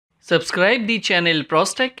Subscribe the channel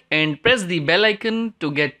ProzTech and press the bell icon to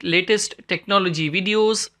get latest technology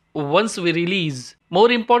videos once we release. More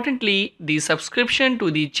importantly, the subscription to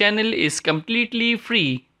the channel is completely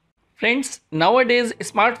free. Friends, nowadays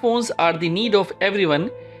smartphones are the need of everyone,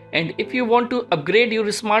 and if you want to upgrade your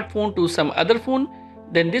smartphone to some other phone,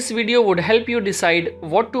 then this video would help you decide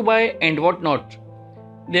what to buy and what not.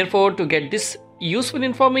 Therefore, to get this useful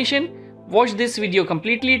information, watch this video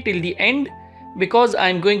completely till the end, because I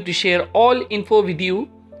am going to share all info with you,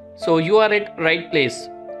 so you are at right place.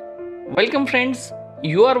 Welcome friends,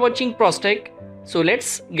 you are watching ProzTech, so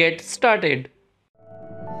let's get started.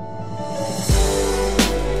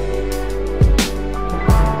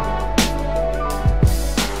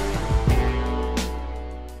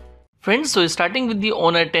 Friends, so starting with the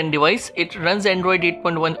Honor 10 device, it runs Android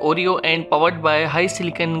 8.1 Oreo and powered by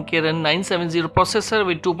HiSilicon Kirin 970 processor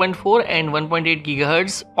with 2.4 and 1.8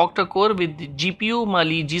 GHz octa-core with GPU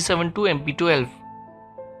Mali G72 MP12.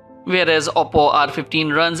 Whereas Oppo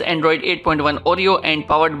R15 runs Android 8.1 Oreo and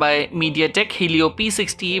powered by MediaTek Helio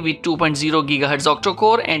P60 with 2.0 GHz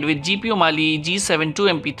octa-core and with GPU Mali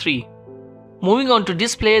G72 MP3. Moving on to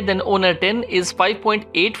display, then Honor 10 is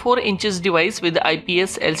 5.84 inches device with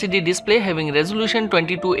IPS LCD display having resolution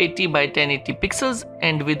 2280 by 1080 pixels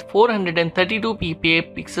and with 432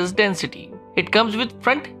 ppi pixels density. It comes with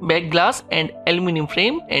front back glass and aluminum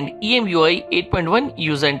frame and EMUI 8.1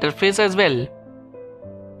 user interface as well.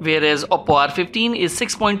 Whereas Oppo R15 is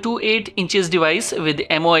 6.28 inches device with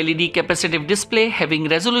AMOLED capacitive display having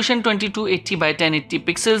resolution 2280 by 1080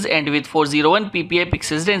 pixels and with 401 ppi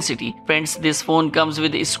pixels density. Friends, this phone comes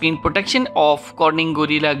with screen protection of Corning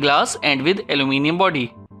Gorilla Glass and with aluminium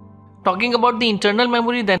body. Talking about the internal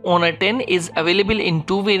memory, then Honor 10 is available in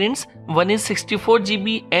two variants. One is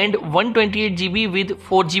 64GB and 128GB with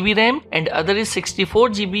 4GB RAM and other is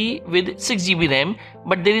 64GB with 6GB RAM,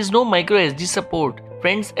 but there is no microSD support.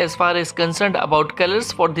 Friends, as far as concerned about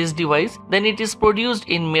colors for this device, then it is produced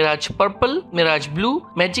in Mirage Purple, Mirage Blue,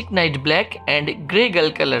 Magic Night Black and Grey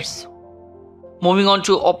Gull colors. Moving on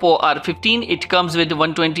to Oppo R15, it comes with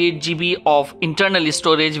 128GB of internal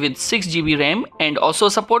storage with 6GB RAM and also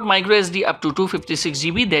support microSD up to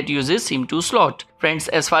 256GB that uses SIM2 slot. Friends,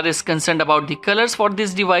 as far as concerned about the colors for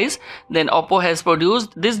this device, then Oppo has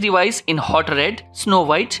produced this device in hot red, snow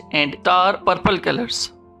white and tar purple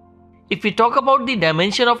colors. If we talk about the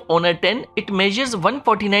dimension of Honor 10, it measures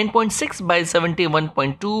 149.6 by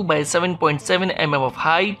 71.2 by 7.7 mm of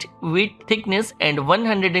height, width, thickness and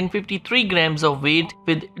 153 grams of weight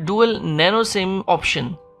with dual nano SIM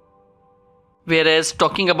option. Whereas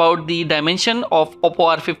talking about the dimension of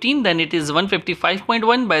Oppo R15, then it is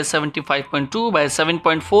 155.1 by 75.2 by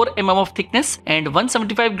 7.4 mm of thickness and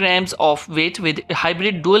 175 grams of weight with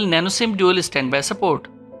hybrid dual nano SIM dual standby support.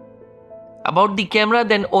 About the camera,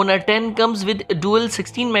 then Honor 10 comes with dual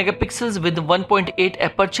 16 megapixels with 1.8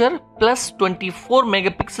 aperture plus 24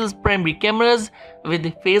 megapixels primary cameras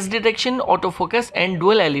with face detection, autofocus and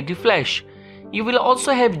dual LED flash. You will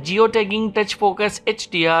also have geotagging, touch focus,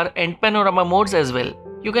 HDR and panorama modes as well.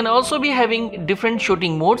 You can also be having different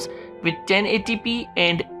shooting modes with 1080p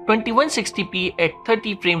and 2160p at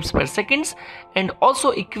 30 frames per second and also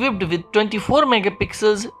equipped with 24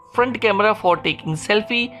 megapixels front camera for taking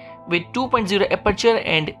selfie with 2.0 aperture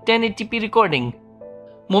and 1080p recording.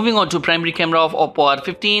 Moving on to primary camera of Oppo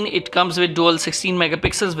R15, it comes with dual 16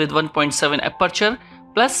 megapixels with 1.7 aperture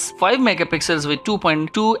plus 5 megapixels with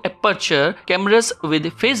 2.2 aperture cameras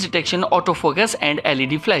with face detection, autofocus and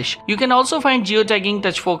LED flash. You can also find geotagging,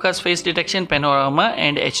 touch focus, face detection, panorama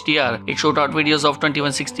and HDR. It shot out videos of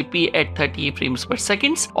 2160p at 30 frames per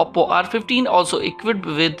second. Oppo R15 also equipped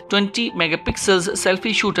with 20 megapixels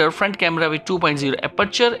selfie shooter front camera with 2.0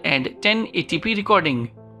 aperture and 1080p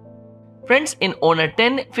recording. Friends, in Honor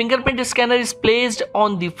 10, fingerprint scanner is placed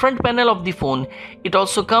on the front panel of the phone. It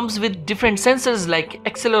also comes with different sensors like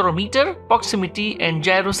accelerometer, proximity and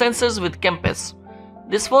gyro sensors with compass.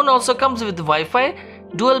 This phone also comes with Wi-Fi,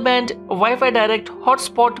 dual band, Wi-Fi direct,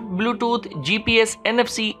 hotspot, Bluetooth, GPS,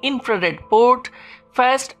 NFC, infrared port,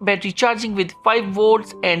 fast battery charging with 5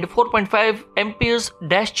 volts and 4.5 amperes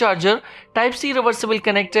dash charger, Type-C reversible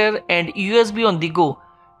connector and USB on the go.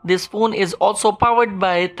 This phone is also powered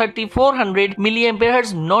by 3400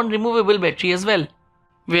 mAh non-removable battery as well.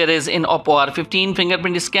 Whereas in Oppo R15,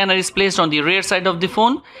 fingerprint scanner is placed on the rear side of the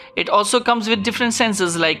phone. It also comes with different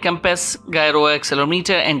sensors like compass, gyro,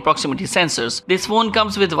 accelerometer and proximity sensors. This phone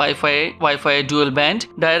comes with Wi-Fi dual band,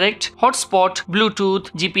 direct, hotspot, Bluetooth,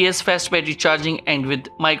 GPS fast battery charging and with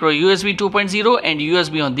micro USB 2.0 and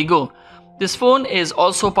USB on the go. This phone is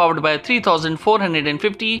also powered by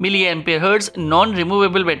 3450 mAh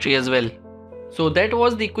non-removable battery as well. So that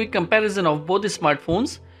was the quick comparison of both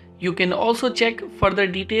smartphones. You can also check further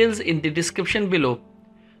details in the description below.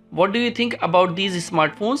 What do you think about these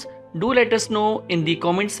smartphones? Do let us know in the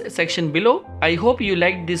comments section below. I hope you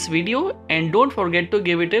liked this video and don't forget to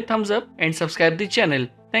give it a thumbs up and subscribe the channel.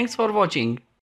 Thanks for watching.